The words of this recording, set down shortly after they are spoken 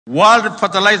World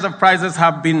fertilizer prices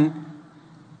have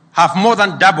more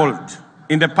than doubled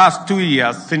in the past 2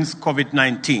 years since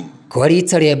COVID-19. Kwa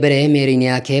rita rĩa mbere mĩeri-inĩ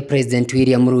yake, President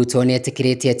William Ruto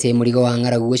nĩetĩkĩrĩtie atĩ mũrigo wa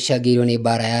ng'aragu ũcangĩirwo nĩ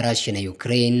mbara ya Russia na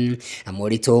Ukraine na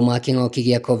moritũ ma kĩng'ũki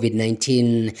gĩa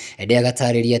COVID-19. Ĩndĩ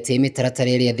agatarĩria atĩ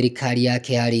mĩtaratara ĩrĩa thirikari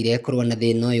yake yarĩire kũrũa na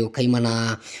thĩna ũyũ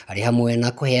kaimana arĩ hamwe na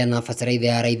kũheana bataraitha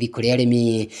ya raithi kũrĩ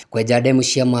arĩmi, kwenja ndemu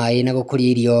cia maĩ na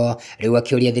gũkũria irio, rĩu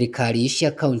akĩũria thirikari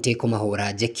cia kaunti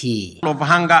kũmahũra njeki. Of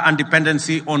hunger and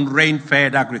dependency on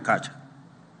rain-fed agriculture.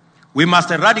 We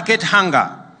must eradicate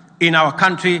hunger in our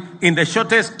country in the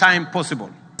shortest time possible.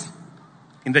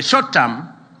 In the short term,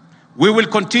 we will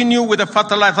continue with the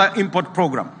fertilizer import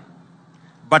program.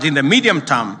 But in the medium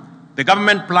term, the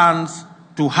government plans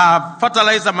to have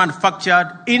fertilizer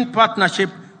manufactured in partnership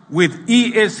with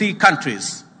EAC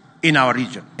countries in our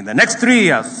region. In the next 3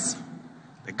 years,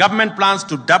 the government plans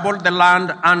to double the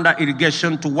land under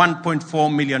irrigation to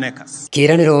 1.4 million acres.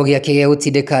 Kĩranĩro gĩake gĩa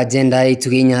gũtindĩka agenda ya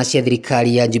itugĩ inya cia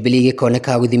thirikari ya Jubilee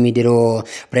gĩkoneka Guthimindira.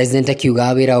 President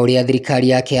akiuga wĩra ũrĩa thirikari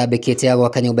yake yambĩkĩte ya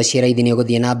gwaka nyũmba cia raithi nĩ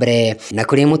ũgũthiĩ na mbere na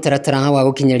kũrĩ mũtaratara wa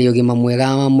gũkinyanĩria ũgima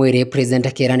mwega wa mwĩrĩ. President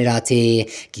akĩranĩra atĩ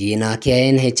kigina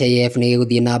kĩa NHIF nĩ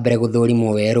gĩgũthiĩ na mbere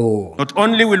gũthũrimwo werũ. Not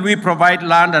only will we provide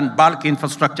land and bulk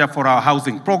infrastructure for our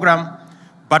housing program,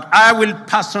 but I will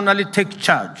personally take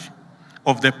charge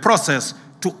of the process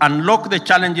to unlock the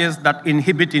challenges that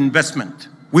inhibit investment.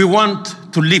 We want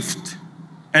to lift,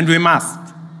 and we must,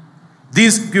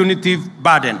 this punitive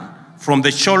burden from the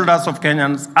shoulders of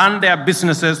Kenyans and their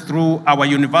businesses through our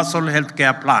universal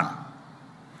healthcare plan.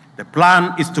 The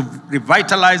plan is to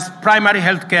revitalize primary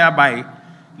healthcare by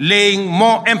laying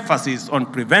more emphasis on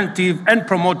preventive and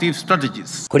promotive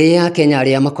strategies. Kũrĩ akenya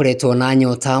arĩa makoretwo na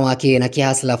nyota wa kĩgĩna kĩa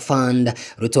Hustler Fund,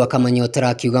 Ruto akamanyotera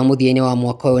akiuga mũthia-inĩ wa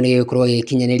mwaka ũyũ nĩ gĩgũkorwo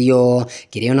gĩkinyanĩrio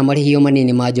kĩrĩ na marĩhio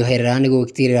manini ma njoherera nĩguo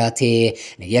gũtigĩrĩra atĩ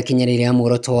nĩ gĩakinyanĩria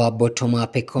muoroto wa bottom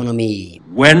up economy.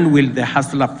 When will the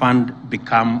Hustler Fund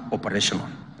become operational?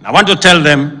 And I want to tell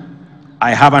them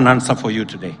I have an answer for you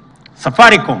today.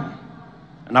 Safaricom,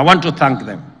 and I want to thank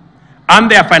them, and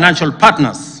their financial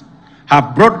partners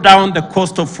have brought down the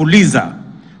cost of Fuliza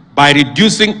by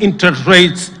reducing interest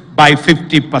rates by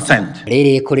 50%.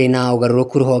 Rĩrĩ kũrĩ na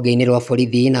ũgarũrũku rũhonge-inĩ rwa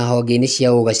borithi na honge-inĩ cia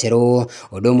ũgacerũ,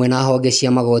 ũndũ ũmwe na honge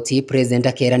cia magoti. President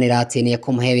akĩranĩra atĩ nĩ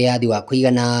ekũmahe wĩyathi wa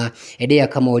kũigana, ĩndĩ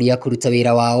akamoria kũruta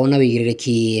wĩra wao na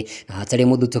wĩigĩrĩrĩki na hatarĩ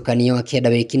mũthutũkanio, akĩenda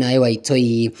wĩkinaĩ wa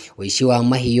itoi, ũici wa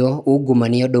mahiũ,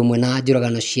 ungumania, ũndũ ũmwe na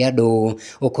njũragano cia andũ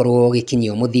ũkorwo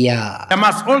ũgĩkinyio mũthia. There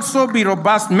must also be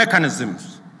robust mechanisms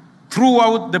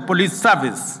throughout the police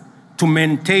service to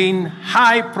maintain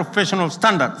high professional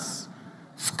standards,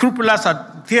 scrupulous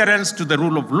adherence to the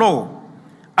rule of law,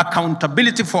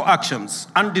 accountability for actions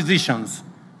and decisions,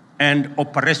 and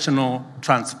operational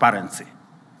transparency.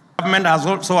 The government has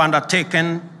also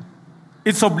undertaken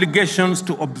its obligations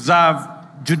to observe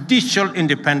judicial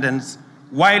independence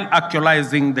while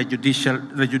actualizing the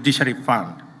judiciary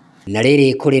fund. Na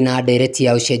rĩrĩ kũrĩ na ndereti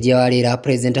ya ũcenjia wa rĩera.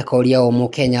 President akoria o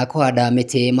Mũkenya kũhanda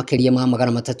mĩtĩ makĩria ma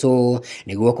 300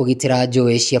 nĩguo kũgitĩra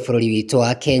njũĩ cia bũrũri witũ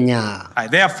wa Kenya. I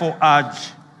therefore urge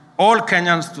all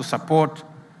Kenyans to support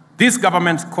this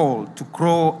government's call to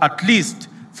grow at least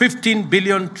 15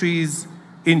 billion trees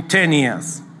in 10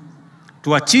 years.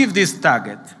 To achieve this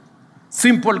target,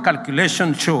 simple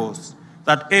calculation shows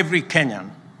that every Kenyan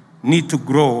needs to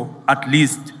grow at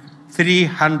least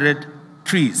 300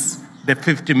 trees. The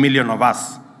 50 million of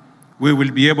us, we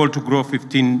will be able to grow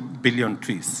 15 billion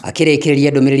trees.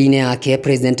 Akĩrĩkĩrĩria ndũmĩrĩri-inĩ yake,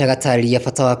 President agatarĩria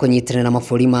bata wa kũnyitanĩra na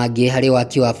mabũrũri mangĩ harĩ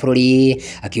waki wa bũrũri,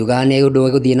 akiuga nĩ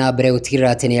ũndũ gũthiĩ na mbere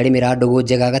gũtigĩrĩra atĩ nĩ arĩmĩra ndũgũ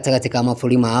njega gatagatĩ ka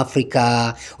mabũrũri ma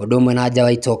Afrika, ũndũ ũmwe na nja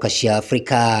wa itoka cia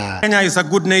Afrika. Kenya is a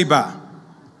good neighbor,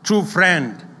 true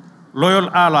friend, loyal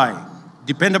ally,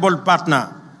 dependable partner,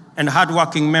 and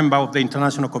hardworking member of the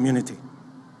international community.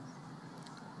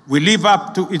 We live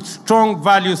up to its strong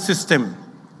value system,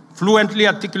 fluently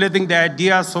articulating the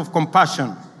ideas of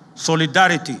compassion,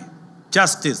 solidarity,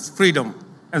 justice, freedom,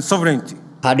 and sovereignty.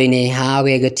 Handũ-inĩ ha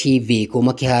Wega TV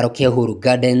kuma kĩharo kĩa Uhuru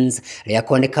Gardens, rĩa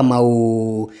kuoneka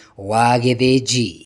mau wa Gĩthĩnji.